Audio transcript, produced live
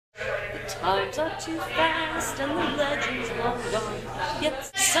Times are too fast and the legends long gone,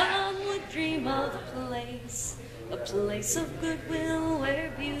 yet some would dream of a place of goodwill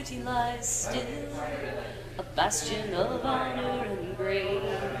where beauty lies still, a bastion of honor and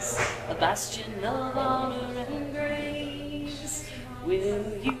grace, a bastion of honor and grace. Will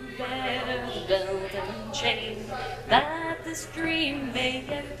you bear the belt and chain, that this dream may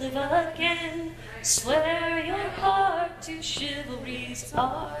yet live again? Swear your heart to chivalry's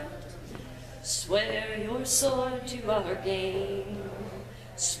art, swear your sword to our gain,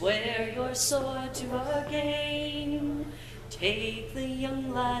 swear your sword to our gain. Take the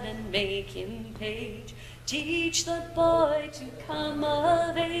young lad and make him page, teach the boy to come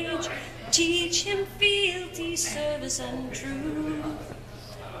of age, teach him fealty, service, and truth.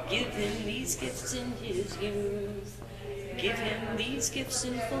 Give him these gifts in his youth, give him these gifts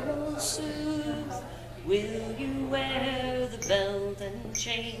in full sooth. Will you wear the belt and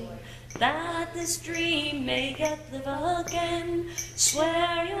chain, that this dream may yet live again?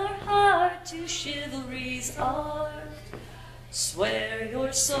 Swear your heart to chivalry's art, swear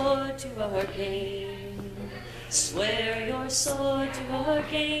your sword to our gain, swear your sword to our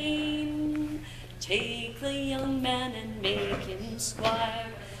gain. Take the young man and make him squire,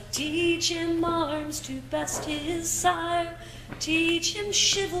 teach him arms to best his sire, teach him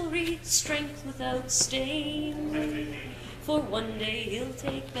chivalry, strength without stain. For one day he'll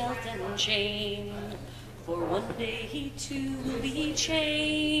take belt and chain, for one day he too will be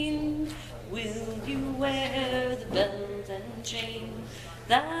chained. Will you wear the belt and chain,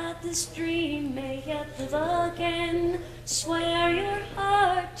 that this dream may yet live again? Swear your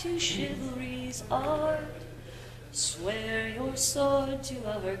heart to chivalry's art, swear your sword to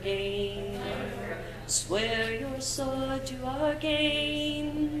our gain, swear your sword to our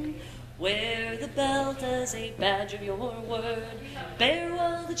gain. Wear the belt as a badge of your word, bear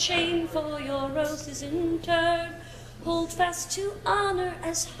well the chain, for your oath is interred. Hold fast to honor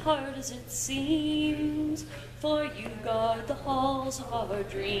as hard as it seems, for you guard the halls of our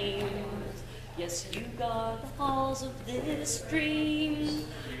dreams. Yes, you guard the halls of this dream.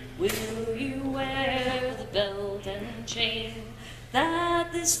 Will you wear the belt and chain,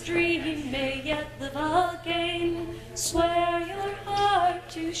 that this dream may yet live again? Swear your heart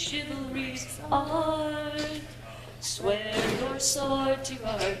to chivalry's art, swear your sword to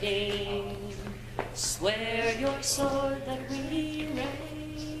our gain, swear your sword that we reign.